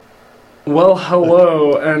Well,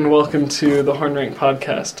 hello, and welcome to the Horn Rank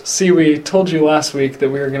Podcast. See, we told you last week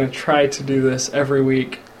that we were going to try to do this every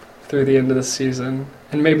week through the end of the season,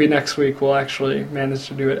 and maybe next week we'll actually manage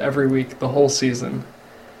to do it every week the whole season.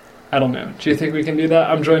 I don't know. Do you think we can do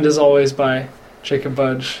that? I'm joined as always by Jacob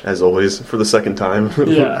Budge. As always, for the second time.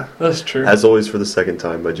 Yeah, that's true. As always, for the second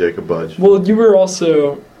time by Jacob Budge. Well, you were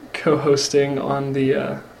also co-hosting on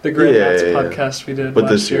the Great Nats podcast we did but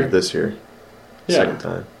last year. This year. Yeah. Second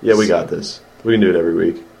time. Yeah, we got this. We can do it every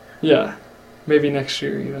week. Yeah, maybe next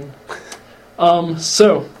year even.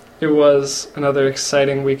 So, it was another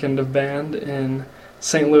exciting weekend of band in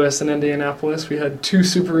St. Louis and Indianapolis. We had 2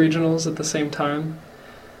 super regionals at the same time.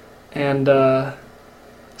 And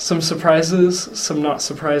some surprises, some not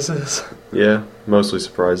surprises. Yeah, mostly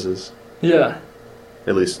surprises. Yeah.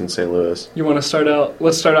 At least in St. Louis. You want to start out?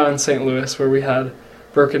 Let's start out in St. Louis, where we had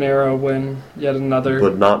Broken Arrow win yet another.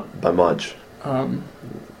 But not by much. Um,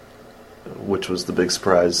 which was the big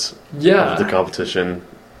surprise yeah. of the competition.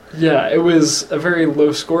 Yeah, it was a very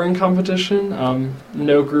low-scoring competition.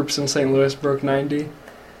 No groups in St. Louis broke 90,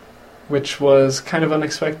 which was kind of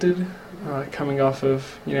unexpected, coming off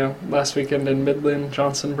of, last weekend in Midland,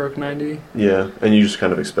 Johnson broke 90. Yeah, and you just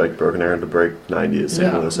kind of expect Broken Arrow to break 90 at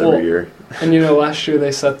St. Louis every year. And, last year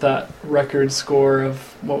they set that record score of,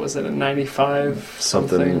 what was it, a 95?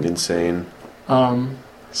 Something insane.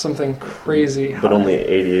 Something crazy high. But only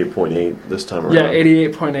 88.8 this time around. Yeah,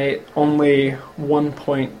 88.8, only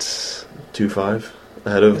 1.25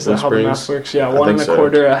 ahead of Blue Springs. Is that how the math works? Yeah, I 1 think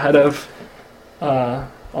quarter ahead of,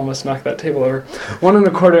 almost knocked that table over,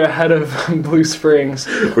 1 quarter ahead of Blue Springs.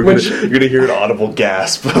 You're going to hear an audible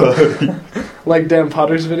gasp. Like Dan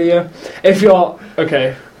Potter's video.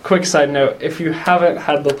 Okay, quick side note, if you haven't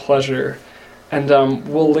had the pleasure, and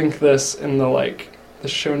we'll link this in the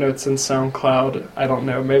show notes in SoundCloud. I don't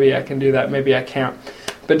know. Maybe I can do that. Maybe I can't.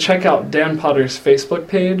 But check out Dan Potter's Facebook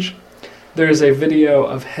page. There's a video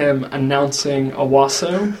of him announcing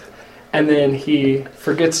Owasso, and then he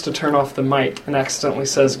forgets to turn off the mic and accidentally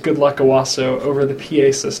says, "Good luck, Owasso," over the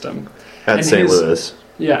PA system. At St. Louis.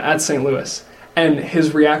 Yeah, at St. Louis. And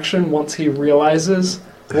his reaction once he realizes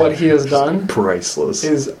what he has done priceless.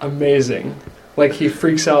 Is amazing. He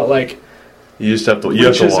freaks out, you just have to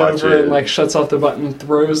watch over it. And shuts off the button,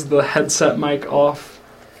 throws the headset mic off.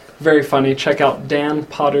 Very funny. Check out Dan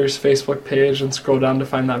Potter's Facebook page and scroll down to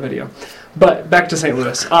find that video. But back to St.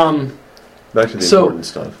 Louis. Back to the important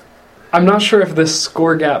stuff. I'm not sure if this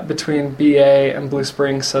score gap between BA and Blue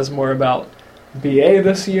Springs says more about BA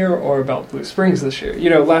this year or about Blue Springs this year.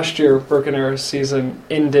 Last year Broken Arrow's season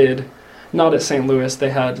ended not at St. Louis. They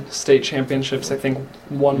had state championships, I think,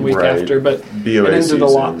 1 week after, but BOA it ended season. a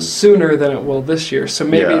lot sooner than it will this year. So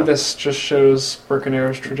maybe this just shows Broken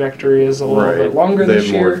Arrow's trajectory is a little bit longer this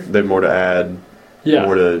year. They have more to add,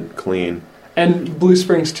 more to clean. And Blue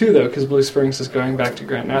Springs too, though, because Blue Springs is going back to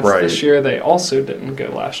Grand Nats this year. They also didn't go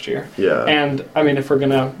last year. Yeah. And, if we're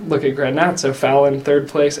going to look at Grand Nats, O'Fallon 3rd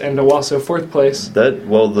place and Owasso 4th place,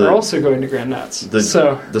 they're also going to Grand Nats.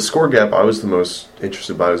 The score gap I was the most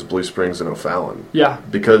interested by was Blue Springs and O'Fallon. Yeah.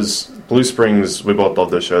 Because Blue Springs, we both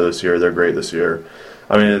love their show this year. They're great this year.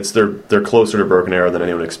 They're closer to Broken Arrow than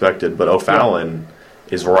anyone expected, but O'Fallon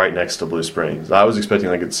is right next to Blue Springs. I was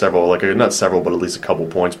expecting not several, but at least a couple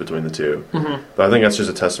points between the two. Mm-hmm. But I think that's just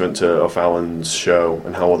a testament to O'Fallon's show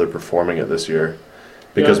and how well they're performing it this year.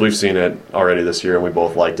 Because we've seen it already this year and we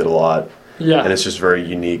both liked it a lot. Yeah. And it's just very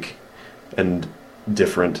unique and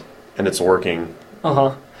different, and it's working.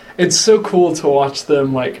 Uh-huh. It's so cool to watch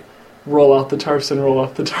them, roll out the tarps and roll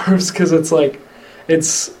off the tarps, because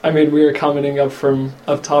we were commenting up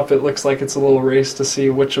top, it looks like it's a little race to see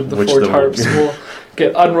which of the 4 tarps will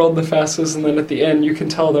get unrolled the fastest, and then at the end you can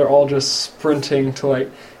tell they're all just sprinting to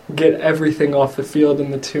get everything off the field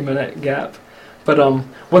in the 2-minute gap. But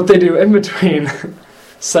what they do in between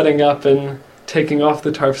setting up and taking off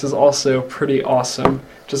the tarps is also pretty awesome.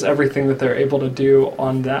 Just everything that they're able to do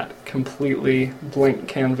on that completely blank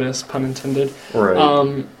canvas, pun intended,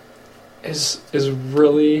 is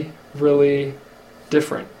really, really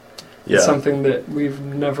different. Yeah. It's something that we've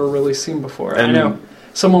never really seen before. I know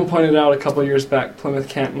someone pointed out a couple years back Plymouth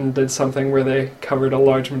Canton did something where they covered a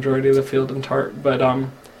large majority of the field in tarp, but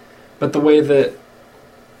the way that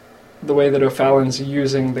O'Fallon's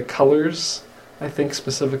using the colors, I think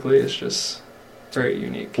specifically, is just very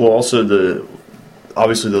unique. Well, also the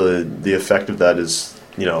effect of that is,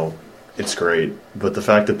 it's great, but the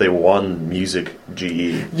fact that they won Music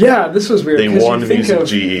GE. Yeah, this was weird. They won Music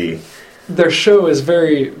GE. Their show is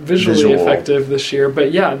very visually effective this year,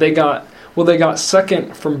 but yeah, they got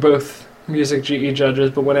second from both Music GE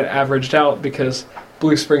judges, but when it averaged out, because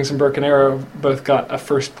Blue Springs and Broken Arrow both got a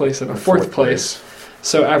first place and a fourth place.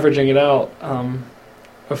 So averaging it out,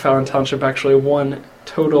 O'Fallon Township actually won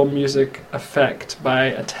total music effect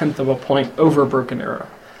by 1/10 of a point over Broken Arrow.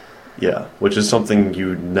 Yeah, which is something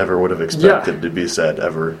you never would have expected to be said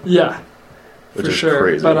ever. Yeah, which for is sure.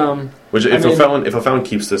 crazy. But which if O'Fallon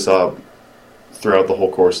keeps this up throughout the whole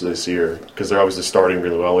course of this year, because they're obviously starting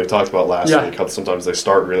really well. We talked about last week how sometimes they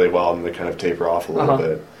start really well and they kind of taper off a little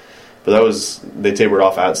bit. But they tapered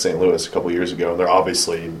off at St. Louis a couple years ago, and they're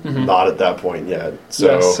obviously not at that point yet.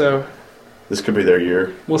 So this could be their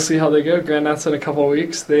year. We'll see how they go. Grand Nat's in a couple of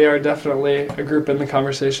weeks. They are definitely a group in the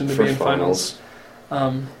conversation to be in finals.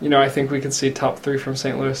 I think we could see top 3 from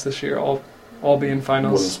St. Louis this year all be in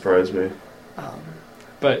finals. Wouldn't surprise me.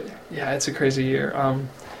 But yeah, it's a crazy year.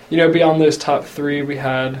 Beyond those top 3, we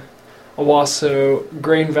had Owasso,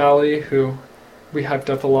 Grain Valley, who we hyped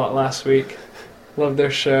up a lot last week. Love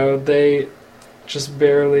their show. They just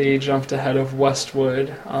barely jumped ahead of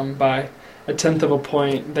Westwood by 1/10 of a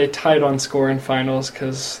point. They tied on score in finals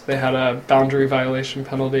because they had a boundary violation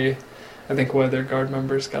penalty. I think one of their guard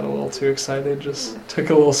members got a little too excited, just took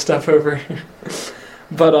a little step over.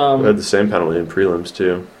 But they had the same penalty in prelims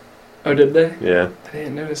too. Oh, did they? Yeah. I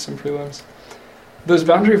didn't notice in prelims. Those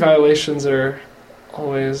boundary violations are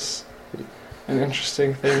always an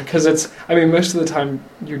interesting thing because most of the time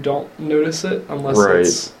you don't notice it unless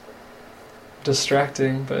it's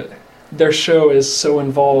distracting, but their show is so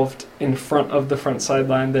involved in front of the front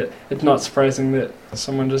sideline that it's not surprising that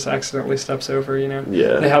someone just accidentally steps over,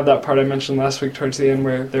 Yeah. They have that part I mentioned last week towards the end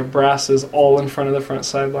where their brass is all in front of the front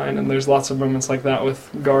sideline, and there's lots of moments like that with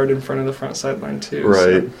guard in front of the front sideline too.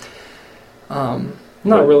 Right. So,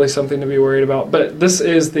 not really something to be worried about, but this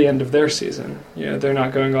is the end of their season. They're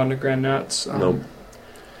not going on to Grand Nats. Nope.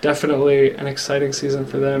 Definitely an exciting season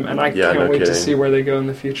for them, and I can't wait to see where they go in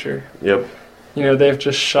the future. Yep. They've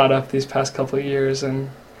just shot up these past couple of years, and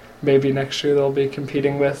maybe next year they'll be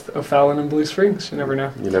competing with O'Fallon and Blue Springs. You never know.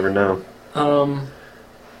 You never know.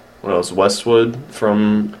 What else? Westwood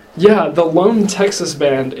from... Yeah, the lone Texas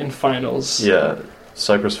band in finals. Yeah,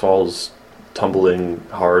 Cypress Falls tumbling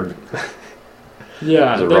hard.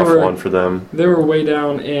 Yeah, it was a rough one for them. They were way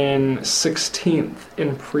down in 16th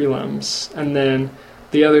in prelims, and then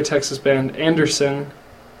the other Texas band, Anderson,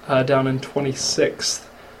 down in 26th.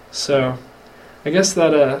 So, I guess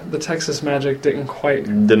that the Texas Magic didn't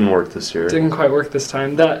work this year. Didn't quite work this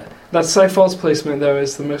time. That Cy Falls placement though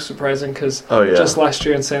is the most surprising because just last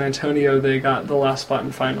year in San Antonio they got the last spot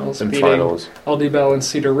in finals, beating Aldie Bell and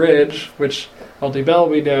Cedar Ridge, which Aldie Bell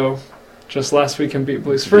we know just last week and beat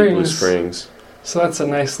Blue Springs. So that's a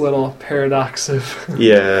nice little paradox of...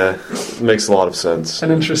 Yeah, makes a lot of sense. An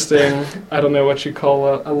interesting, I don't know what you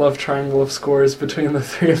call a love triangle of scores between the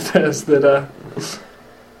 3 of those that...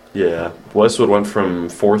 Yeah, Westwood went from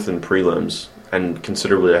 4th in prelims and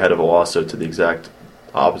considerably ahead of Owasso to the exact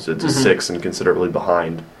opposite, to 6th and considerably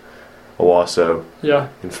behind Owasso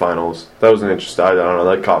in finals. That was an interesting, I don't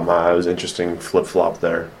know, that caught my eye. It was an interesting flip-flop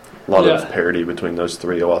there. A lot of parity between those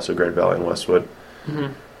 3, Owasso, Grand Valley, and Westwood.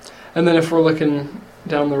 Mm-hmm. And then if we're looking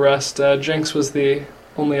down the rest, Jenks was the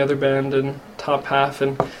only other band in top half.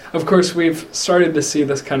 And, of course, we've started to see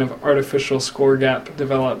this kind of artificial score gap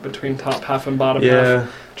develop between top half and bottom half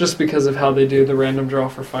just because of how they do the random draw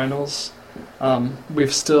for finals.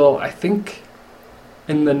 We've still, I think,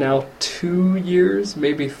 in the now 2 years,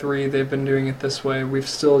 maybe 3, they've been doing it this way. We've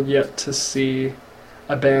still yet to see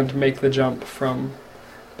a band make the jump from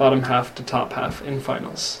bottom half to top half in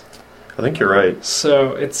finals. I think you're right.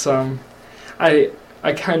 So it's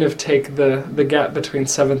I kind of take the gap between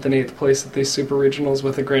 7th and 8th place at these super regionals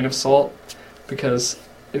with a grain of salt because,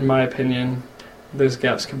 in my opinion, those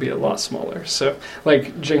gaps can be a lot smaller. So,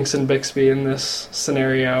 like Jenks and Bixby in this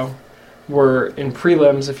scenario were in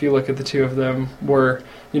prelims. If you look at the 2 of them, were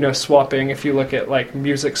swapping. If you look at like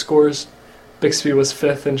music scores, Bixby was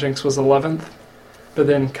 5th and Jenks was 11th. But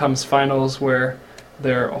then comes finals where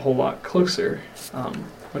they're a whole lot closer.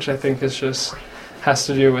 Which I think has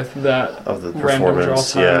to do with that of the random draw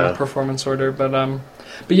time performance order. But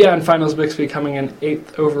yeah, in finals, Bixby coming in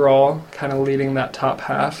 8th overall, kind of leading that top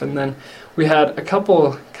half. And then we had a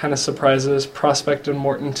couple kind of surprises, Prospect and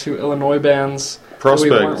Morton, 2 Illinois bands.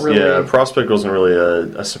 Prospect wasn't really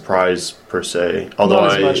a surprise per se. Although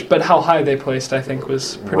not as much, but how high they placed, I think,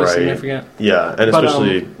 was pretty significant. Yeah, and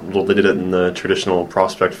especially, they did it in the traditional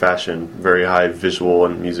Prospect fashion, very high visual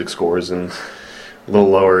and music scores and... a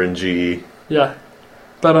little lower in GE. Yeah.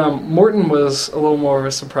 But Morton was a little more of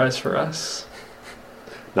a surprise for us.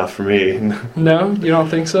 Not for me. No? You don't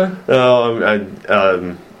think so? No,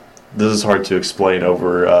 this is hard to explain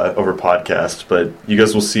over podcast, but you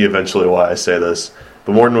guys will see eventually why I say this.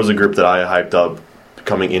 But Morton was a group that I hyped up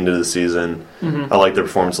coming into the season. I liked their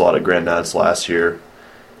performance a lot at Grand Nats last year.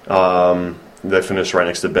 They finished right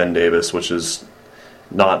next to Ben Davis, which is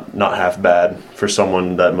not half bad for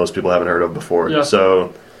someone that most people haven't heard of before. Yeah.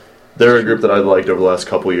 So they're a group that I liked over the last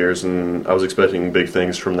couple of years, and I was expecting big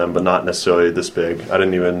things from them, but not necessarily this big. I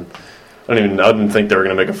didn't think they were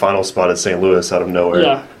going to make a final spot at St. Louis out of nowhere.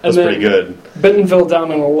 Yeah, That's pretty good. Bentonville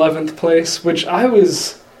down in 11th place, which I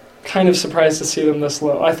was kind of surprised to see them this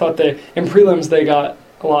low. I thought in prelims they got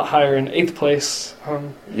a lot higher in 8th place.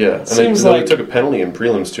 Yeah, and they took a penalty in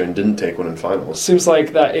prelims too and didn't take one in finals. Seems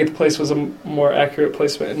like that 8th place was a more accurate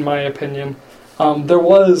placement in my opinion. There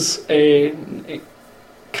was a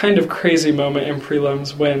kind of crazy moment in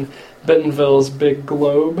prelims when Bentonville's big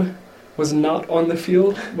globe was not on the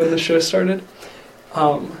field when the show started.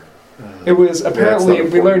 It was apparently,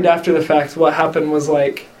 we learned after the fact, what happened was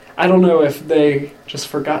like, I don't know if they just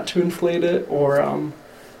forgot to inflate it or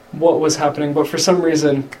what was happening, but for some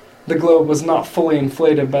reason the globe was not fully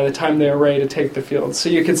inflated by the time they were ready to take the field. So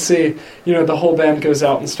you could see, the whole band goes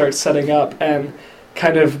out and starts setting up, and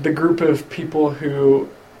kind of the group of people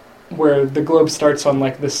where the globe starts on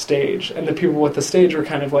like the stage, and the people with the stage were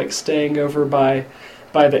kind of like staying over by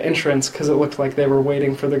the entrance because it looked like they were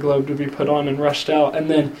waiting for the globe to be put on and rushed out. And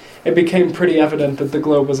then it became pretty evident that the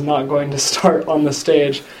globe was not going to start on the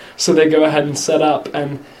stage, so they go ahead and set up,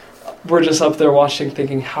 and we're just up there watching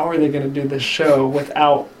thinking, how are they going to do this show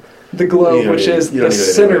without the globe, which is the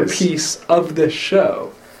centerpiece of this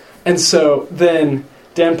show? And so then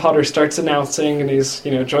Dan Potter starts announcing, and he's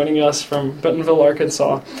joining us from Bentonville,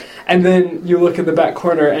 Arkansas. And then you look in the back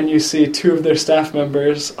corner and you see two of their staff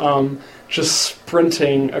members just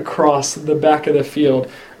sprinting across the back of the field,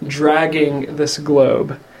 dragging this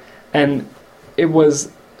globe. And it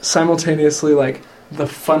was simultaneously like the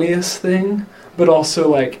funniest thing, but also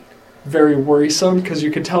like very worrisome, because you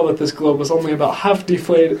could tell that this globe was only about half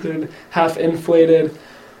deflated, half inflated.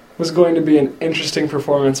 Was going to be an interesting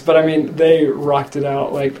performance, but I mean, they rocked it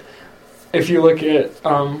out. Like, if you look at,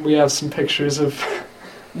 we have some pictures of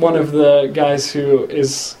one of the guys who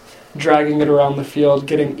is dragging it around the field,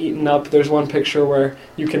 getting eaten up. There's one picture where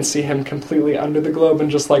you can see him completely under the globe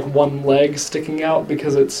and just like one leg sticking out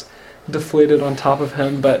because it's deflated on top of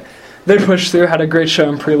him. But they pushed through, had a great show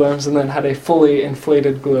in prelims, and then had a fully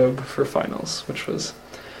inflated globe for finals, which was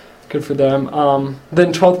good for them.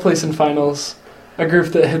 Then 12th place in finals. A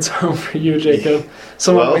group that hits home for you, Jacob.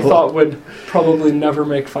 Someone we thought would probably never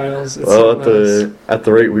make finals. At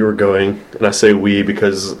the rate we were going, and I say we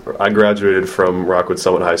because I graduated from Rockwood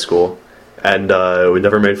Summit High School, and we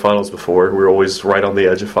never made finals before. We were always right on the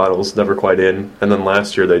edge of finals, never quite in. And then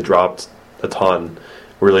last year they dropped a ton,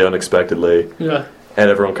 really unexpectedly. Yeah. And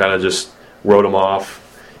everyone kind of just wrote them off.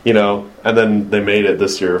 And then they made it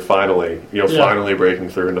this year, finally. Finally breaking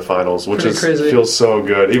through into finals, which feels so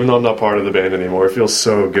good. Even though I'm not part of the band anymore, it feels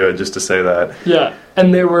so good just to say that. Yeah,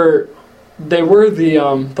 and they were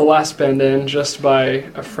the last band in just by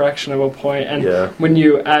a fraction of a point. And when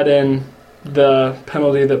you add in the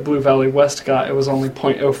penalty that Blue Valley West got, it was only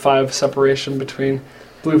 .05 separation between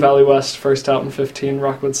Blue Valley West first out in 15,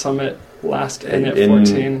 Rockwood Summit last in at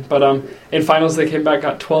 14. But in finals they came back,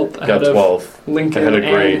 got 12th ahead of Lincoln. They had a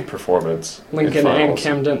great performance. Lincoln and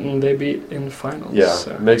Cam Denton they beat in finals. Yeah,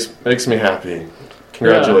 so. makes me happy.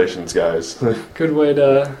 Congratulations, guys. Good way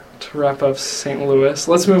to wrap up St. Louis.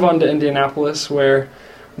 Let's move on to Indianapolis, where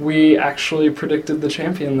we actually predicted the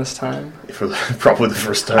champion this time. For probably the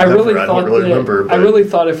first time ever. I don't really remember. I really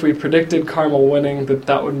thought if we predicted Carmel winning,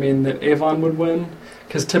 that would mean that Avon would win.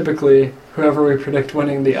 Because typically, whoever we predict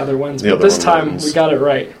winning, the other wins. But this time, we got it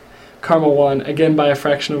right. Carmel won, again by a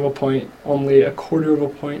fraction of a point, only a quarter of a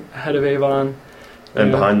point ahead of Avon.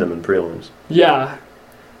 And behind them in prelims. Yeah,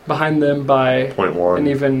 behind them by .1. an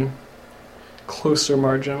even closer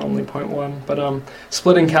margin, only .1. But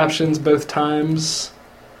splitting captions both times.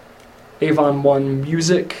 Avon won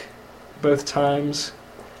music both times.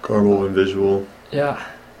 Carmel won visual. Yeah,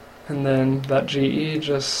 and then that GE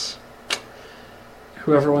just...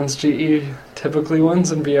 Whoever wins GE typically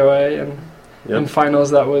wins in VOA, and in finals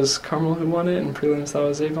that was Carmel who won it, and prelims that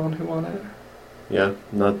was Avon who won it. Yeah,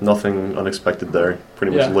 nothing unexpected there.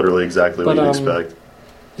 Pretty much literally exactly what you'd expect.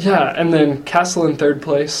 Yeah, and then Castle in 3rd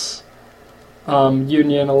place,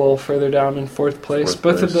 Union a little further down in 4th place.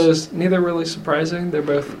 Both of those, neither really surprising. They're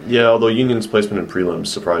both... Yeah, although Union's placement in prelims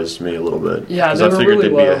surprised me a little bit. Yeah, because I figured they'd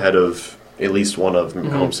be ahead of at least one of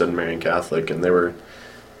Homestead and Marian Catholic, and they were...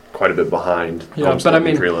 quite a bit behind. Yeah, but I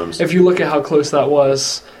mean, if you look at how close that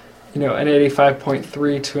was, an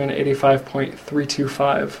 85.3 to an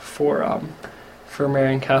 85.325 for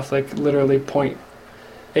Marian Catholic, literally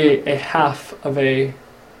a half of a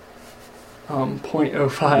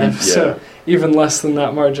 0.05, Yeah. so even less than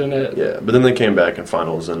that margin. Yeah, but then they came back in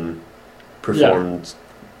finals and performed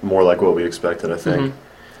more like what we expected, I think.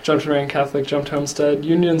 Jumped Marian Catholic, jumped Homestead.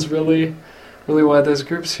 Union's really one of those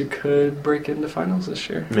groups who could break into finals this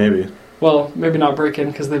year. Maybe. Well, maybe not break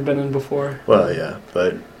in because they've been in before. Well, yeah,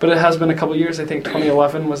 but it has been a couple years. I think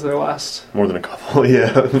 2011 was their last more than a couple,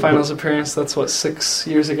 yeah. finals appearance. That's 6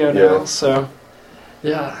 years ago now. Yeah. So,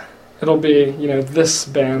 yeah, it'll be this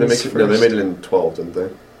band's first. They made it in 12, didn't they?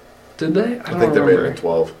 Did they? I think they made it in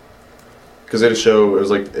 12. Because they had a show. It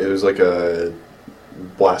was like a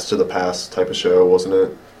blast to the past type of show, wasn't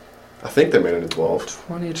it? I think they made it in 12.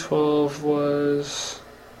 2012 was.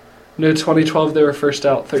 No, 2012 they were first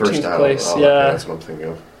out, 13th First out. place. Oh, yeah, okay, that's what I'm thinking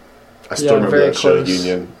of. I still remember very that show, close.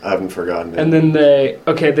 Union. I haven't forgotten it. And then they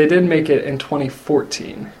did make it in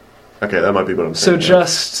 2014. Okay, that might be what I'm So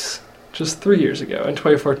saying. just 3 years ago, in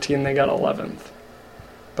 2014 they got 11th.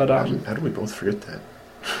 But How did we both forget that?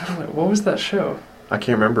 I don't know, what was that show? I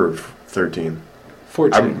can't remember 13.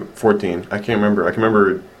 14. 14. I can't remember. I can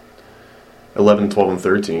remember 11, 12, and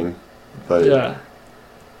 13. But Yeah.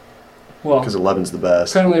 Well, because 11's the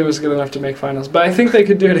best. apparently it was good enough to make finals, but I think they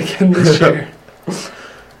could do it again this year.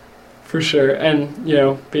 For sure. And,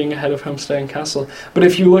 being ahead of Homestead and Castle. But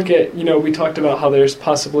if you look at, we talked about how there's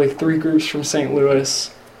possibly 3 groups from St.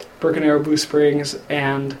 Louis, Broken Arrow, Blue Springs,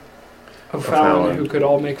 and O'Fallon who could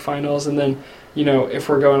all make finals. And then, if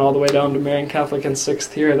we're going all the way down to Marian Catholic in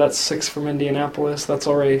 6th here, that's 6 from Indianapolis. That's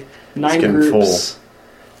already 9 groups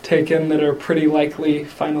taken that are pretty likely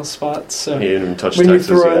final spots. So He didn't even touch when Texas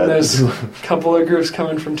you throw yet. in those couple of groups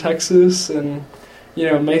coming from Texas, and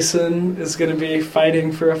Mason is going to be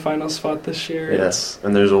fighting for a final spot this year. Yes,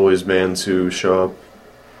 and there's always bands who show up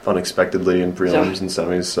unexpectedly in prelims and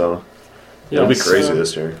semis, so it'll be crazy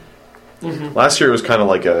this year. Mm-hmm. Last year it was kind of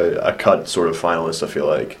like a cut sort of finalist, I feel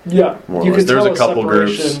like. Yeah, More or you less. could There was tell a couple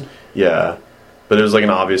groups. separation. Yeah, but it was like an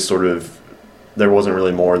obvious sort of. There wasn't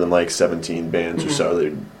really more than like 17 bands or so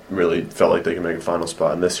that really felt like they could make a final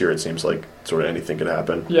spot. And this year it seems like sort of anything could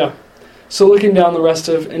happen. Yeah. So looking down the rest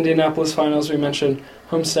of Indianapolis finals, we mentioned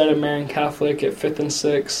Homestead and Marian Catholic at 5th and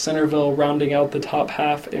 6th, Centerville rounding out the top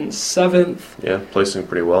half in 7th. Yeah, placing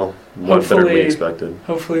pretty well. Much better than we expected.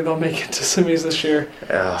 Hopefully they'll make it to semis this year.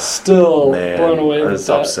 Yeah, Still man, blown away that's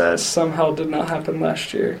that upset. somehow did not happen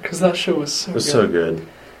last year, because that show was so It was good. so good.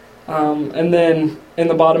 And then in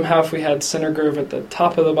the bottom half, we had Center Grove at the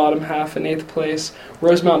top of the bottom half in 8th place,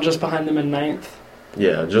 Rosemount just behind them in 9th.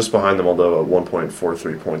 Yeah, just behind them, although at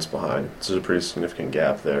 1.43 points behind. This is a pretty significant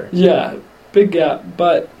gap there. Yeah, big gap,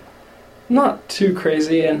 but not too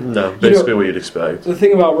crazy. And No, basically what you'd expect. the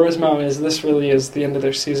thing about Rosemount is this really is the end of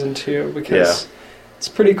their season too, because it's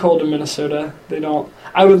pretty cold in Minnesota.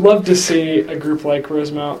 I would love to see a group like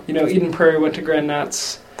Rosemount. Eden Prairie went to Grand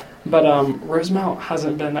Nats, but Rosemount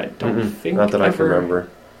hasn't been, I don't think, Not that I can ever, remember.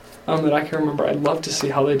 that I can remember. I'd love to see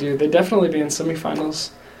how they do. They'd definitely be in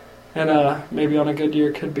semifinals, and maybe on a good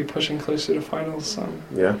year could be pushing closer to finals.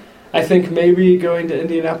 Yeah. I think maybe going to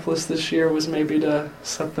Indianapolis this year was maybe to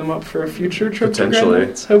set them up for a future trip to Potentially. Grand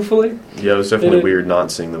Nats, hopefully. Yeah, it was definitely weird not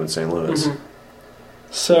seeing them in St. Louis. Mhm.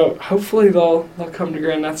 So hopefully they'll come to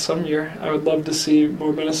Grand Nats some year. I would love to see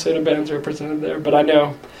more Minnesota bands represented there, but I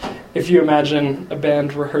know if you imagine a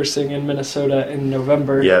band rehearsing in Minnesota in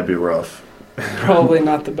November, Yeah, it'd be rough. probably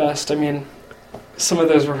not the best. I mean, some of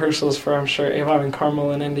those rehearsals for, I'm sure, Avon and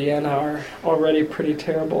Carmel in Indiana are already pretty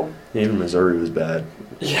terrible. Even Missouri was bad.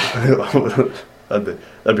 Yeah, that'd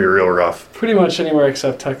be real rough. pretty much anywhere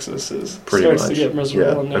except Texas starts to get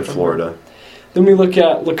miserable in November. and Florida. Then we look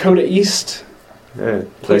at Lakota East, Yeah,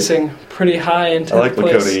 placing pretty high in 10th I like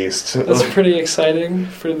place. Lakota East. That's pretty exciting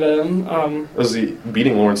for them. It was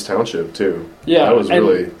beating Lawrence Township, too. Yeah, That was and,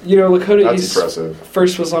 really... Lakota That's East impressive.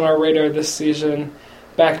 first was on our radar this season,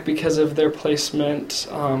 back because of their placement.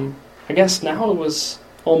 I guess now it was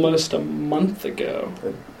almost a month ago.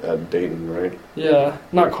 At Dayton, right? Yeah,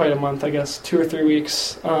 not quite a month, I guess, 2 or 3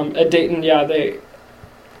 weeks. At Dayton, yeah, they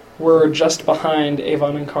were just behind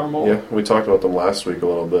Avon and Carmel. Yeah, we talked about them last week a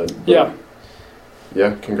little bit. but Yeah.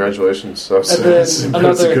 Yeah, congratulations. So And then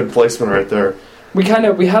that's a good placement right there. We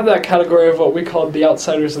have that category of what we called the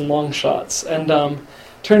outsiders and long shots, and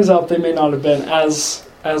turns out they may not have been as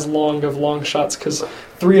long of long shots, because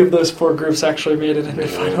 3 of those 4 groups actually made it into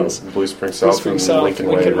finals. Blue Spring South Spring and South, Lincoln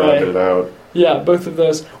Way Lincoln rounded Way. it out. Yeah, both of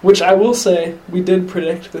those, which I will say, we did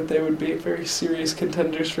predict that they would be very serious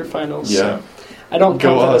contenders for finals. Yeah. So I don't Go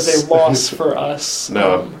count that as us. a loss for us.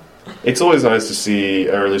 No. It's always nice to see,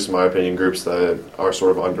 or at least in my opinion, groups that are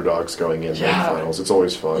sort of underdogs going into the finals. It's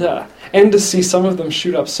always fun. Yeah, and to see some of them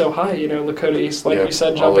shoot up so high, Lakota East, like you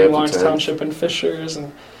said, all the way jumping up to Lawrence 10. Township and Fishers,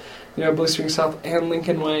 and Blue Springs South and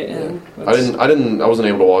Lincoln Way. And I wasn't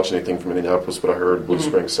able to watch anything from Indianapolis, but I heard Blue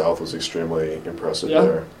Springs South was extremely impressive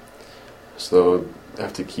there. So I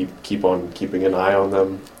have to keep on keeping an eye on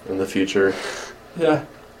them in the future. Yeah.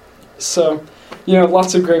 So,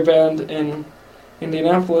 lots of great band in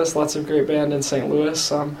Indianapolis, lots of great band in St. Louis.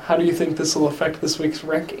 How do you think this will affect this week's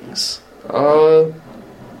rankings?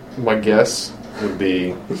 My guess would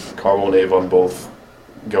be Carmel and Avon both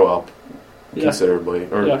go up considerably.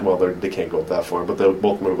 They can't go up that far, but they'll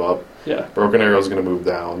both move up. Yeah. Broken Arrow is going to move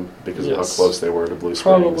down because of how close they were to Blue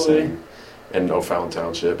Springs and O'Fallon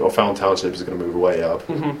Township. O'Fallon Township is going to move way up.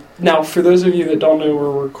 Mm-hmm. Now, for those of you that don't know,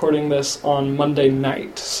 we're recording this on Monday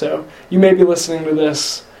night, so you may be listening to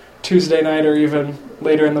this Tuesday night or even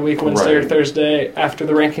later in the week, Wednesday or Thursday, after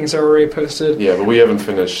the rankings are already posted. Yeah, but we haven't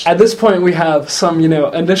finished. At this point, we have some,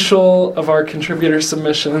 initial of our contributor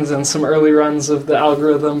submissions and some early runs of the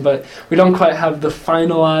algorithm, but we don't quite have the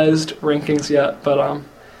finalized rankings yet. But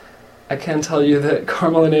I can tell you that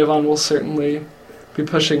Carmel and Avon will certainly be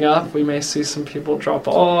pushing up. We may see some people drop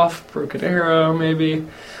off, Broken Arrow maybe.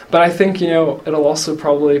 But I think, it'll also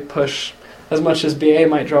probably push. As much as BA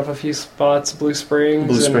might drop a few spots, Blue Springs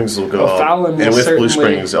will go up. And with Blue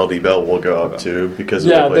Springs, LD Bell will go up too because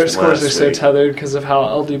of their scores are so tethered because of how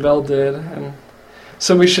LD Bell did, and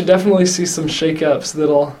so we should definitely see some shakeups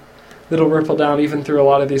that'll ripple down even through a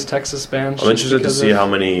lot of these Texas bands. I'm interested to see how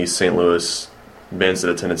many St. Louis bands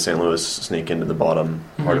that attended St. Louis sneak into the bottom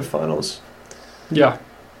part of finals. Yeah,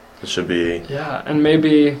 it should be. Yeah, and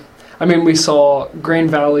maybe. We saw Grain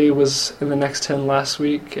Valley was in the next 10 last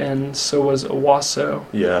week, and so was Owasso.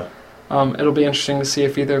 Yeah. It'll be interesting to see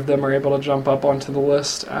if either of them are able to jump up onto the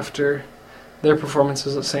list after their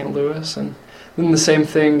performances at St. Louis. And then the same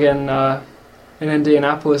thing in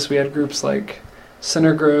Indianapolis. We had groups like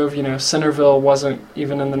Center Grove. Centerville wasn't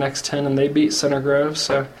even in the next 10, and they beat Center Grove,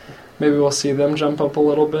 so maybe we'll see them jump up a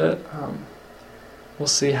little bit. We'll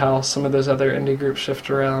see how some of those other indie groups shift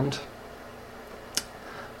around.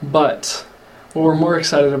 But what we're more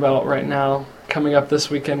excited about right now, coming up this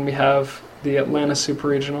weekend, we have the Atlanta Super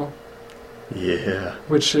Regional. Yeah.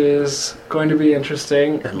 Which is going to be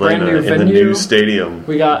interesting. Atlanta, brand new venue. In the new stadium.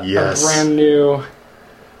 We got a brand new...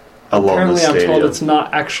 I love apparently the stadium. I'm told it's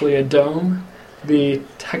not actually a dome. The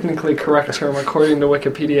technically correct term, according to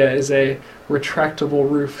Wikipedia, is a retractable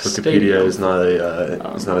roof stadium. Wikipedia is not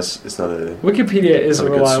a. It's not a. Wikipedia is a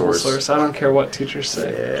reliable source. I don't care what teachers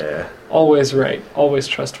say. Yeah. Always right. Always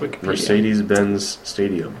trust Wikipedia. Mercedes-Benz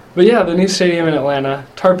Stadium. But yeah, the new stadium in Atlanta.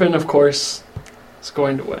 Tarpon, of course, is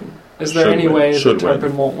going to win. Is there any way that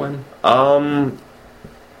Tarpon won't win?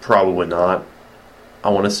 Probably not. I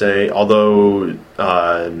want to say, although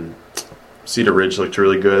Cedar Ridge looked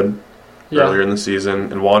really good earlier in the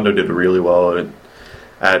season, and Wando did really well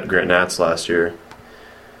at Grant Nats last year.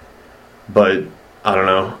 But I don't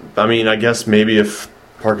know. I guess maybe if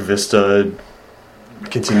Park Vista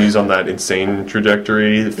continues on that insane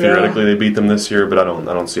trajectory, theoretically they beat them this year, but I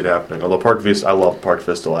don't see it happening. Although I loved Park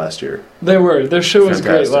Vista last year. Their show was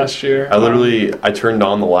great last year. I turned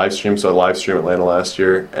on the live stream, so I live streamed Atlanta last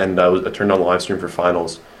year, and I turned on the live stream for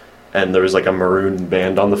finals, and there was like a maroon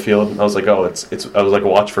band on the field, and I was like, oh, it's I was like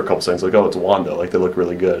watch for a couple seconds, like, oh, it's Wando, like they look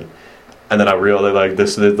really good. And then I realized like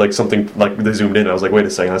this like something like they zoomed in and I was like, wait a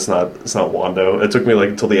second, it's not Wando. It took me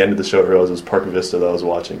like until the end of the show to realize it was Park Vista that I was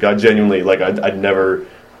watching. I genuinely I'd never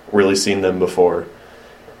really seen them before.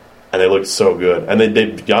 And they looked so good. And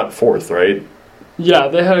they got fourth, right? Yeah,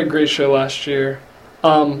 they had a great show last year.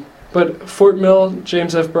 But Fort Mill,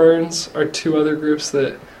 James F. Burns are two other groups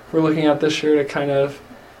that we're looking at this year to kind of,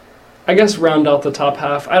 I guess, round out the top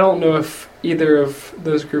half. I don't know if either of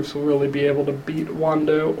those groups will really be able to beat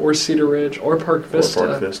Wando or Cedar Ridge or Park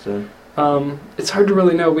Vista. It's hard to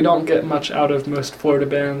really know. We don't get much out of most Florida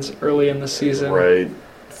bands early in the season. Right.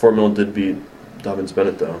 Fort Mill did beat Dobbins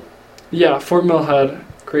Bennett, though. Yeah, Fort Mill had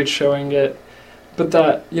great showing it. But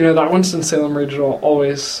that Winston-Salem Regional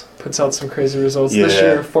always puts out some crazy results. Yeah. This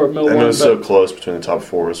year, Fort Mill won. And it was so close between the top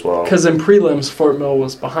four as well. Because in prelims, Fort Mill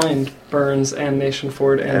was behind Burns and Nation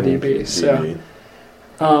Ford and DB.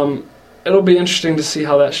 So it'll be interesting to see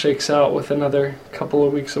how that shakes out with another couple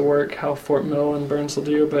of weeks of work, how Fort Mill and Burns will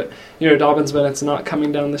do. But, Dobbins Bennett's not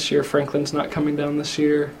coming down this year. Franklin's not coming down this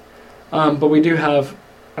year. But we do have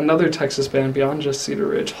another Texas band beyond just Cedar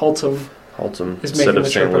Ridge. Haltom is making the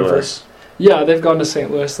trip over. Yeah, they've gone to St.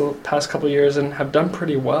 Louis the past couple of years and have done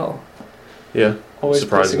pretty well. Yeah, always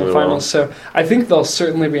placing in finals. So I think they'll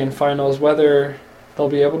certainly be in finals. Whether they'll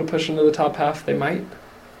be able to push into the top half? They might.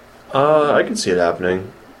 I can see it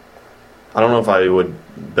happening. I don't know if I would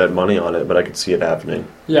bet money on it, but I could see it happening.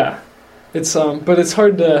 Yeah, it's but it's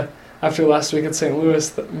hard to, after last week at St. Louis,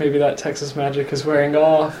 that maybe that Texas magic is wearing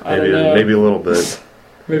off. I don't know. Maybe a little bit.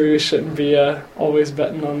 Maybe we shouldn't be always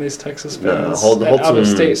betting on these Texas bands Holton,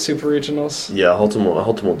 out-of-state super regionals. Yeah, Holton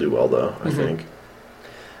will do well though, I think.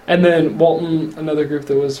 And then Walton, another group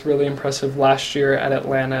that was really impressive last year at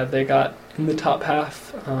Atlanta. They got in the top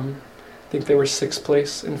half. I think they were 6th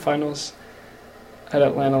place in finals at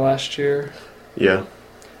Atlanta last year. Yeah.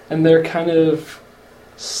 And they're kind of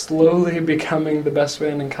slowly becoming the best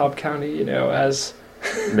band in Cobb County, as...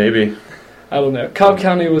 Maybe. I don't know. Cobb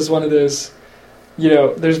County was one of those...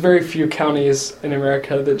 there's very few counties in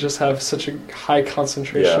America that just have such a high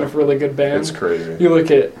concentration of really good bands. It's crazy. You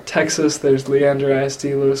look at Texas, there's Leander ISD,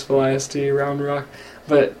 Louisville ISD, Round Rock,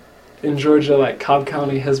 but in Georgia, Cobb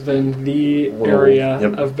County has been the area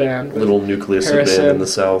of band. Little nucleus Harrison, of band in the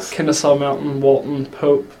south. Kennesaw Mountain, Walton,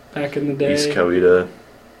 Pope back in the day. East Coweta.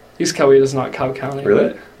 East Coweta's not Cobb County.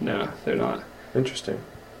 Really? No, they're not. Interesting.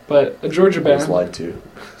 But a Georgia band. I was lied to.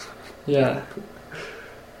 Yeah.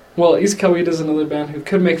 Well, East Coweta's another band who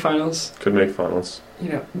could make finals. Could make finals.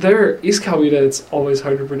 They're East Coweta. It's always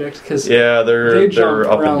hard to predict because they're jump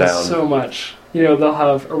up around and down so much. They'll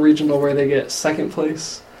have a regional where they get 2nd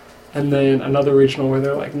place, and then another regional where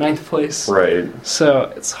they're 9th place. Right.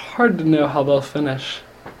 So it's hard to know how they'll finish.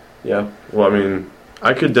 Yeah. Well, I mean,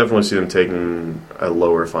 I could definitely see them taking a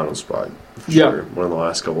lower final spot. For sure. One of the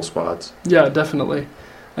last couple spots. Yeah, definitely.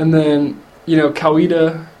 And then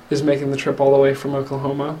Coweta is making the trip all the way from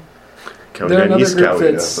Oklahoma. Coweta and East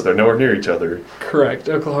Coweta, but they're nowhere near each other. Correct,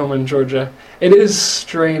 Oklahoma and Georgia. It is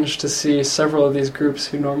strange to see several of these groups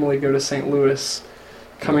who normally go to St. Louis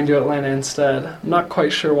coming to Atlanta instead. I'm not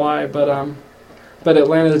quite sure why, but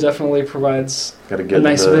Atlanta definitely provides a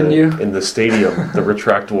nice venue. In the stadium, the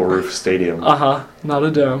retractable roof stadium. Not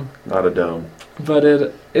a dome. Not a dome. But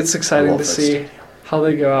it's exciting to see how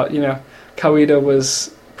they go out. Coweta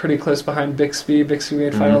was pretty close behind Bixby. Bixby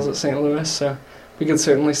made finals at St. Louis, so we could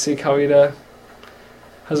certainly see Coweta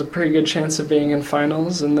has a pretty good chance of being in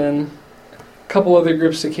finals. And then a couple other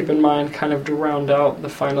groups to keep in mind kind of to round out the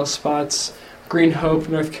final spots. Green Hope,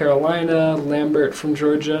 North Carolina. Lambert from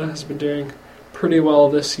Georgia has been doing pretty well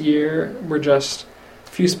this year. We're just a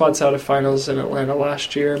few spots out of finals in Atlanta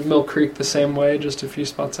last year. Mill Creek the same way, just a few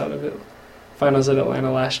spots out of it. Finals at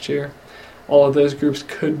Atlanta last year. All of those groups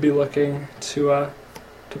could be looking to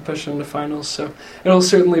push into finals, so it'll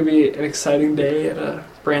certainly be an exciting day at a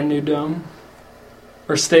brand new dome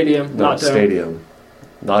or stadium, not dome. Stadium,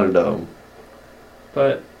 not a dome.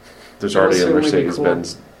 But there's already a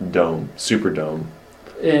Mercedes-Benz dome, Superdome.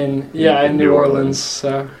 In New Orleans.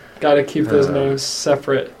 So got to keep those names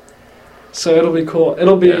separate. So it'll be cool.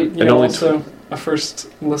 It'll be also a first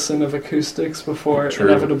listen of acoustics before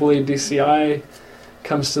inevitably DCI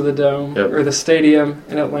comes to the dome or the stadium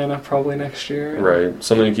in Atlanta probably next year. Right.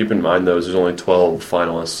 Something to keep in mind though is there's only 12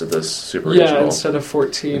 finalists at this super regional. Yeah, instead of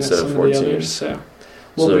 14 at some of the others. So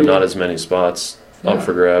not as many spots up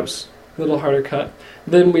for grabs. A little harder cut.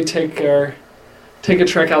 Then we take a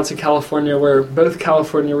trek out to California, where both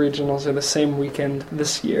California regionals are the same weekend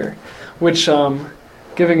this year, which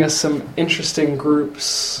giving us some interesting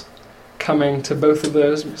groups coming to both of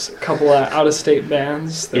those. A couple of out-of-state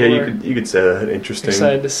bands. That you could say that. Interesting.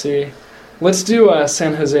 Excited to see. Let's do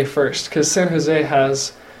San Jose first, because San Jose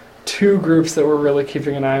has two groups that we're really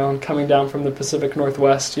keeping an eye on coming down from the Pacific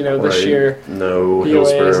Northwest. This year, no BOA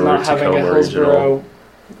Hillsborough is not having a Hillsborough. Regional.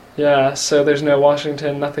 Yeah, so there's no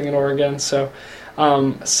Washington, nothing in Oregon. So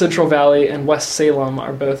Central Valley and West Salem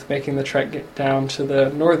are both making the trek down to the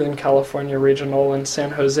Northern California Regional in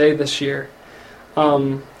San Jose this year.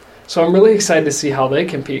 So I'm really excited to see how they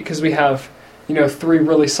compete, because we have, three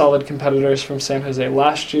really solid competitors from San Jose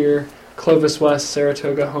last year. Clovis West,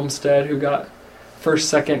 Saratoga, Homestead, who got first,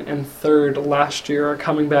 second, and third last year, are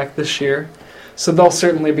coming back this year. So they'll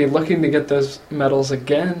certainly be looking to get those medals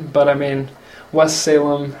again. But, West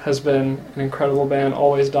Salem has been an incredible band,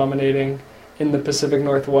 always dominating in the Pacific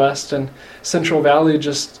Northwest. And Central Valley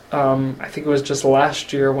just, I think it was just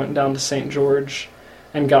last year, went down to St. George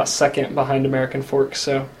and got second behind American Fork.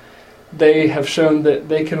 So they have shown that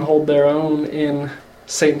they can hold their own in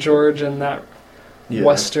St. George and that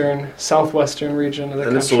southwestern region of the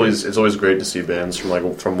country. And it's always great to see bands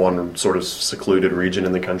from one sort of secluded region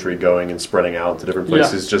in the country going and spreading out to different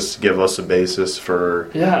places, just to give us a basis for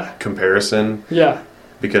comparison. Yeah.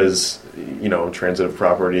 Because, transitive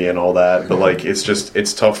property and all that, but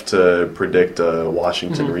it's tough to predict a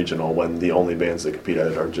Washington regional when the only bands that compete at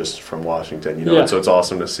it are just from Washington, So it's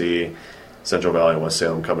awesome to see Central Valley and West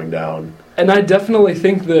Salem coming down. And I definitely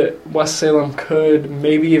think that West Salem could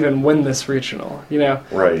maybe even win this regional, you know?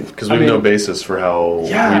 Right, because we have no basis for how...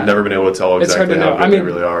 Yeah. We've never been able to tell exactly how good they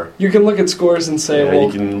really are. You can look at scores and say, Yeah, well,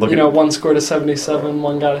 you can look you know, one scored a 77,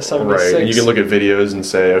 one got a 76. Right, and you can look at videos and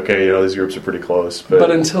say, okay, you know, these groups are pretty close. But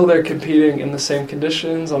until they're competing in the same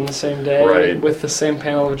conditions on the same day Right. with the same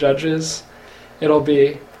panel of judges, it'll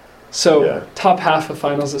be... So, Yeah. top half of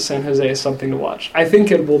finals at San Jose is something to watch. I think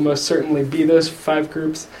it will most certainly be those 5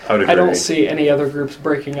 groups. I would agree. I don't see any other groups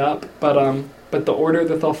breaking up, but the order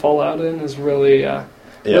that they'll fall out in is really up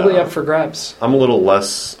for grabs. I'm a little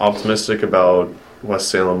less optimistic about West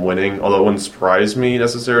Salem winning, although it wouldn't surprise me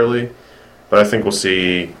necessarily. But I think we'll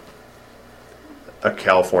see a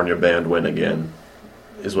California band win again,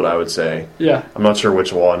 is what I would say. Yeah, I'm not sure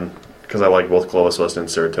which one, because I like both Clovis West and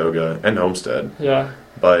Saratoga and Homestead. yeah.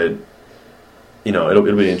 But, you know, it'll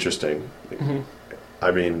be interesting. Mm-hmm.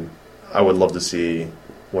 I mean, I would love to see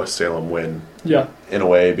West Salem win Yeah. in a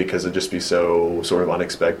way because it'd just be so sort of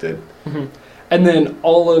unexpected. Mm-hmm. And then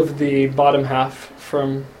all of the bottom half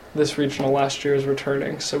from this regional last year is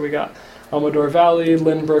returning. So we got Amador Valley,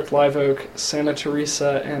 Lynbrook, Live Oak, Santa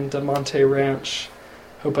Teresa, and Monte Ranch.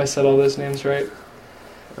 Hope I said all those names right.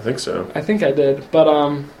 I think so. I think I did. But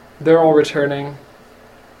they're all returning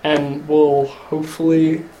and will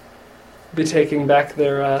hopefully be taking back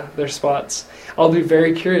their spots. I'll be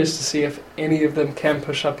very curious to see if any of them can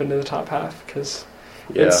push up into the top half because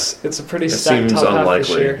it's a pretty stacked top half this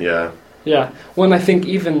year. Yeah. Yeah. Well, and I think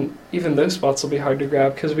even those spots will be hard to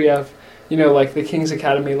grab because we have, you know, like the Kings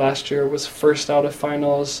Academy last year was first out of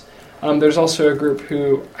finals. There's also a group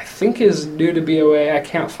who I think is new to BOA. I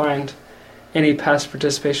can't find any past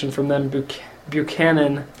participation from them.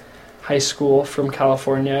 Buchanan High School from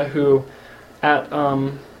California, who at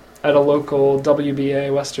a local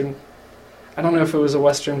WBA Western, I don't know if it was a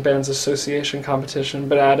Western Bands Association competition,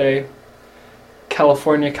 but at a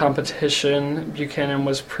California competition, Buchanan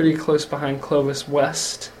was pretty close behind Clovis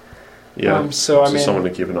West. Yeah, so I mean, someone to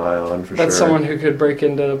keep an eye on for sure. That's someone who could break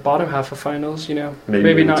into the bottom half of finals. You know,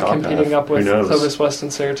 maybe not top competing half. up with Clovis West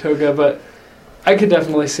and Saratoga, but I could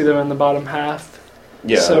definitely see them in the bottom half.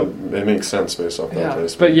 Yeah, so, it makes sense based off that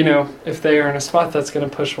placement. But you know, if they are in a spot, that's going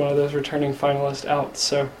to push one of those returning finalists out.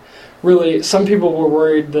 So, really, some people were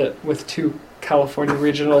worried that with 2 California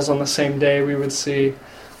regionals on the same day, we would see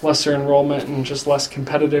lesser enrollment and just less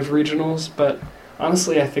competitive regionals. But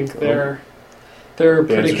honestly, I think they're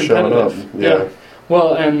pretty competitive. Yeah.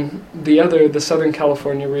 Well, and the Southern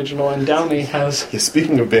California regional in Downey has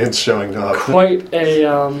speaking of bands showing up, quite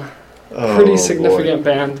a pretty significant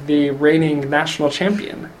band, the reigning national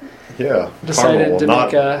champion. Yeah, decided Carmel, to not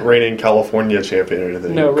make a reigning California champion or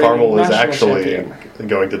anything. No, Carmel is actually champion.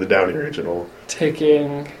 going to the Downey regional,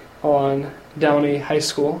 taking on Downey High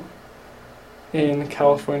School in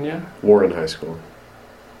California. Warren High School.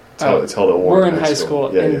 It's held at Warren High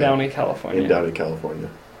School in Downey, California. In Downey, California.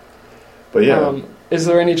 But yeah, is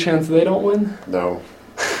there any chance they don't win? No,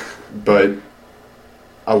 but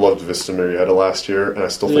I loved Vista Marietta last year, and I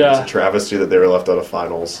still think it's a travesty that they were left out of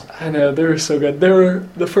finals. I know, they were so good. They were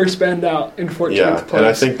the first band out in 14th place. And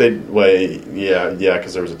I think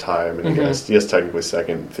because there was a tie. I mean, I guess yes, technically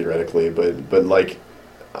second theoretically, but like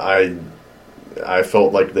I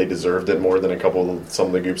felt like they deserved it more than some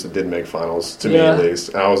of the groups that did make finals, to me at least.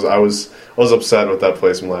 And I was upset with that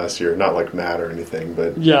placement last year, not like mad or anything,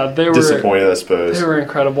 but they were disappointed, I suppose. They were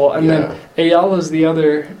incredible. And then Ayala's the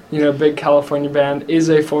other, big California band, is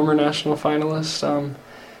a former national finalist.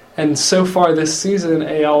 And so far this season,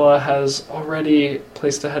 Ayala has already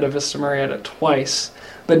placed ahead of Vista Marietta twice.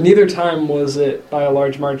 But neither time was it by a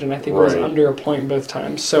large margin. I think it was under a point both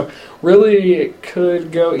times. So really it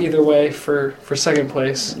could go either way for second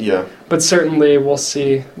place. Yeah. But certainly we'll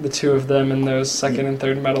see the two of them in those second and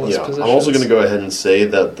third medalist positions. I'm also going to go ahead and say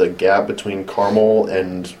that the gap between Carmel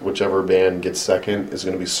and whichever band gets second is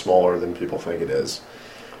going to be smaller than people think it is.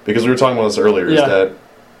 Because we were talking about this earlier, is that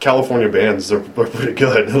California bands are pretty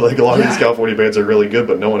good. Like a lot of these California bands are really good,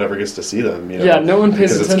 but no one ever gets to see them. Yeah, no one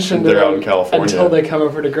pays attention to them out in California until they come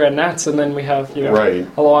over to Grand Nats, and then we have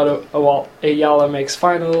a lot of Ayala makes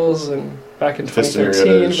finals, and back in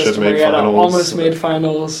 2013, Vista Marietta almost made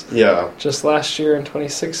finals. Yeah, just last year in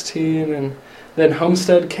 2016, and then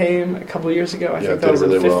Homestead came a couple of years ago. I think that was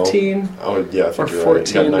really in 15 or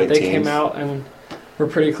 14 that they came out and were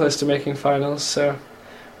pretty close to making finals. So.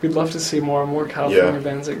 We'd love to see more and more California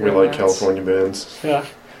bands at Grand Nats. California bands. Yeah.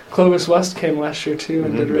 Clovis West came last year, too,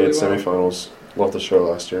 and did really well. Made semifinals. Loved the show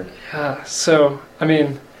last year. Yeah, so, I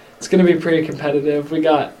mean, it's going to be pretty competitive. We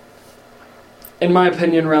got, in my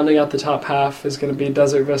opinion, rounding out the top half is going to be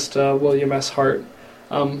Desert Vista, William S. Hart,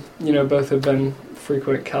 Both have been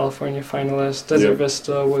frequent California finalists. Desert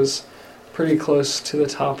Vista was pretty close to the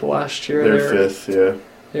top last year. They're fifth, yeah.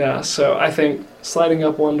 Yeah, so I think sliding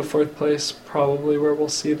up 1 to 4th place, probably where we'll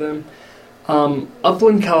see them.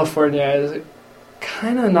 Upland, California is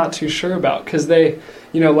kind of not too sure about, because they,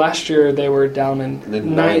 last year they were down in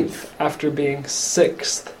 9th after being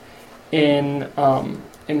 6th in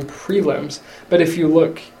prelims. But if you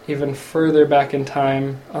look even further back in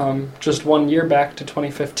time, just 1 year back to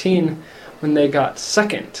 2015, when they got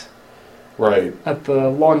 2nd. Right. At the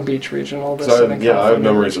Long Beach Regional. I have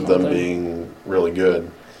memories of them being really good.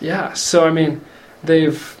 Yeah, so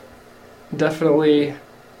they've definitely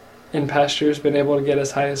in past years been able to get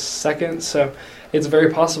as high as 2nd, so it's very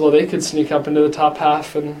possible they could sneak up into the top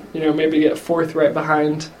half and, maybe get 4th right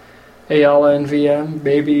behind Ayala and VM,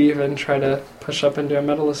 maybe even try to push up into a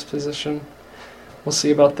medalist position. We'll see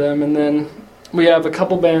about them. And then we have a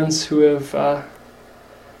couple bands who have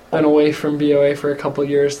been away from BOA for a couple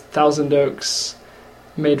years. Thousand Oaks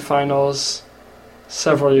made finals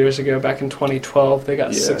several years ago, back in 2012. They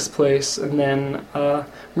got 6th place. And then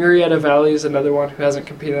Murrieta Valley is another one who hasn't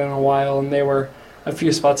competed in a while, and they were a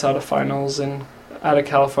few spots out of finals and out of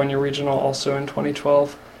California Regional also in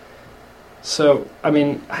 2012. So,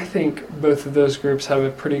 I think both of those groups have a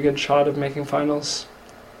pretty good shot of making finals.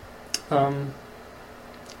 And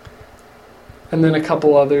then a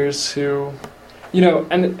couple others who,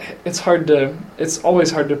 and it's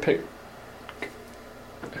always hard to pick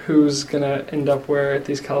who's going to end up where at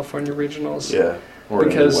these California regionals. Yeah, or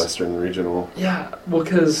because, in the Western Regional. Yeah, well,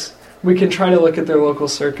 because we can try to look at their local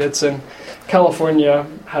circuits, and California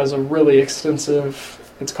has a really extensive,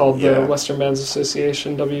 it's called the Western Bands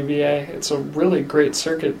Association, WBA. It's a really great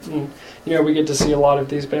circuit, and, we get to see a lot of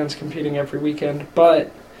these bands competing every weekend,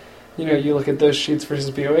 but, you look at those sheets versus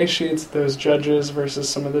BOA sheets, those judges versus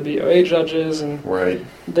some of the BOA judges, and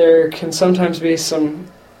there can sometimes be some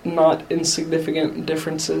not insignificant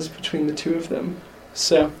differences between the two of them.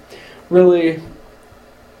 So, really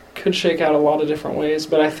could shake out a lot of different ways,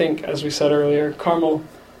 but I think, as we said earlier, Carmel,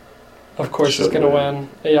 of course, is going to win.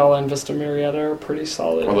 Ayala and Vista Murrieta are pretty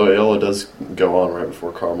solid. Although Ayala does go on right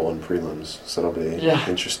before Carmel in prelims, so that'll be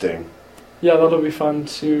interesting. Yeah, that'll be fun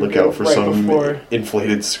to look out for some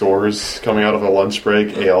inflated scores coming out of a lunch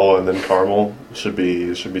break. Ayala and then Carmel should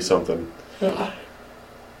be something. Yeah.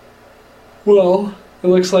 Well, it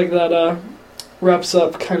looks like that wraps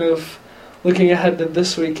up kind of looking ahead to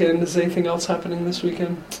this weekend. Is anything else happening this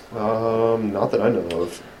weekend? Not that I know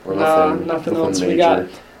of. Or nothing else. Major. We got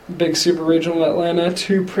big super regional Atlanta,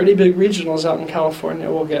 2 pretty big regionals out in California.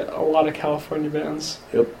 We'll get a lot of California bands.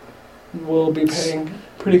 Yep. We'll be paying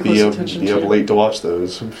pretty close attention to. Be up late to watch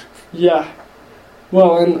those. Yeah.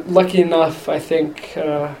 Well, and lucky enough, I think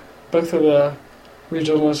both of the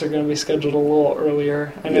regionals are going to be scheduled a little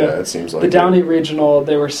earlier. I know it seems like the Downey Regional,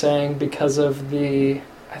 they were saying because of I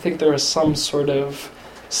think there was some sort of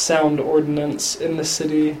sound ordinance in the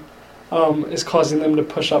city is causing them to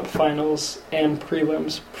push up finals and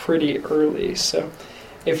prelims pretty early. So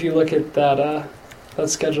if you look at that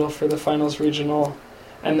schedule for the finals regional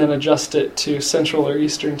and then adjust it to Central or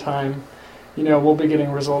Eastern time, we'll be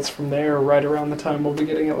getting results from there right around the time we'll be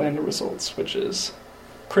getting Atlanta results, which is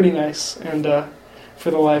pretty nice. And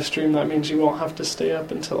for the live stream, that means you won't have to stay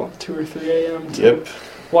up until 2 or 3 a.m. to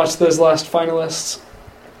watch those last finalists.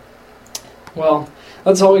 Well,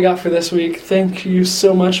 that's all we got for this week. Thank you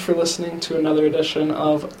so much for listening to another edition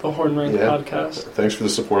of the Horn Ring Podcast. Thanks for the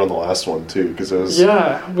support on the last one, too, because it was...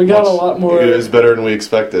 Yeah, we got a lot more... It was better than we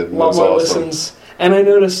expected. A lot more listens. And I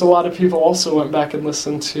noticed a lot of people also went back and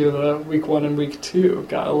listened to the week 1 and week 2.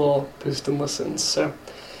 Got a little boost in listens. So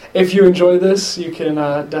if you enjoy this, you can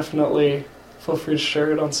definitely feel free to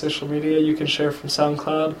share it on social media. You can share from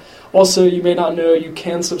SoundCloud. Also, you may not know, you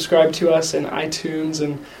can subscribe to us in iTunes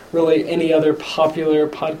and really any other popular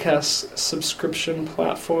podcast subscription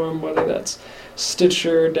platform, whether that's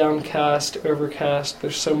Stitcher, Downcast, Overcast.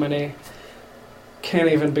 There's so many. Can't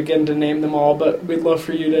even begin to name them all, but we'd love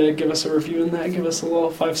for you to give us a review in that. Give us a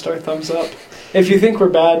little 5-star thumbs up. If you think we're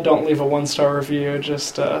bad, don't leave a 1-star review.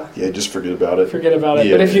 Just just forget about it. Forget about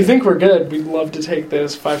it. But if you think we're good, we'd love to take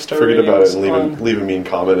those 5-star ratings. Forget about it and leave a mean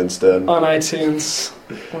comment instead. On iTunes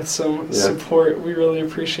with some support. We really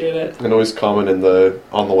appreciate it. And always comment on the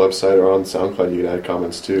website or on SoundCloud. You can add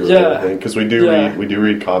comments too. Yeah. Because we do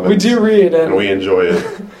read comments. We do read, and we enjoy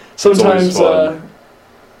it. Sometimes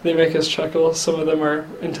they make us chuckle. Some of them are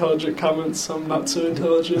intelligent comments, some not so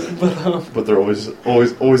intelligent, but they're always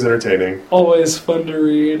entertaining. Always fun to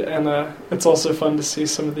read, and it's also fun to see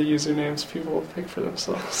some of the usernames people pick for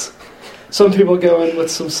themselves. Some people go in with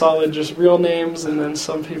some solid, just real names, and then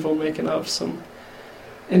some people making up some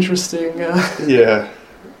interesting. Yeah,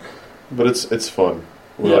 but it's fun.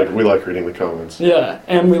 We like reading the comments. Yeah,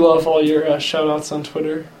 and we love all your shout outs on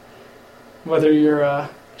Twitter. Whether you're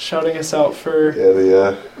shouting us out for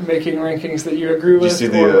making rankings that you agree with, or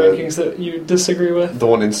rankings that you disagree with. The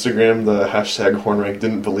one Instagram, the hashtag HornRank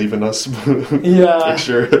didn't believe in us. Yeah.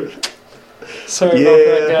 Picture. Sorry about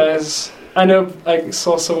that, guys. I know I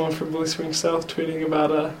saw someone from Blue Spring South tweeting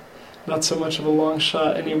about not so much of a long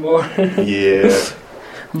shot anymore. Yeah.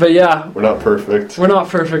 But yeah. We're not perfect. We're not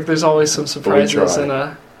perfect. There's always some surprises,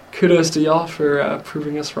 and kudos to y'all for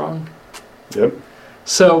proving us wrong. Yep.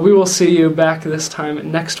 So we will see you back this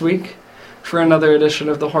time next week for another edition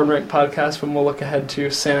of the HornRank Podcast, when we'll look ahead to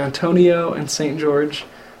San Antonio and St. George.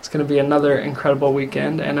 It's going to be another incredible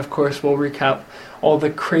weekend, and of course we'll recap all the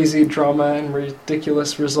crazy drama and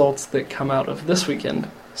ridiculous results that come out of this weekend.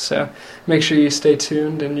 So make sure you stay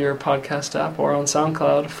tuned in your podcast app or on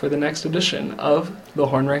SoundCloud for the next edition of the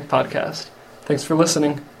HornRank Podcast. Thanks for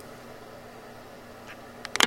listening.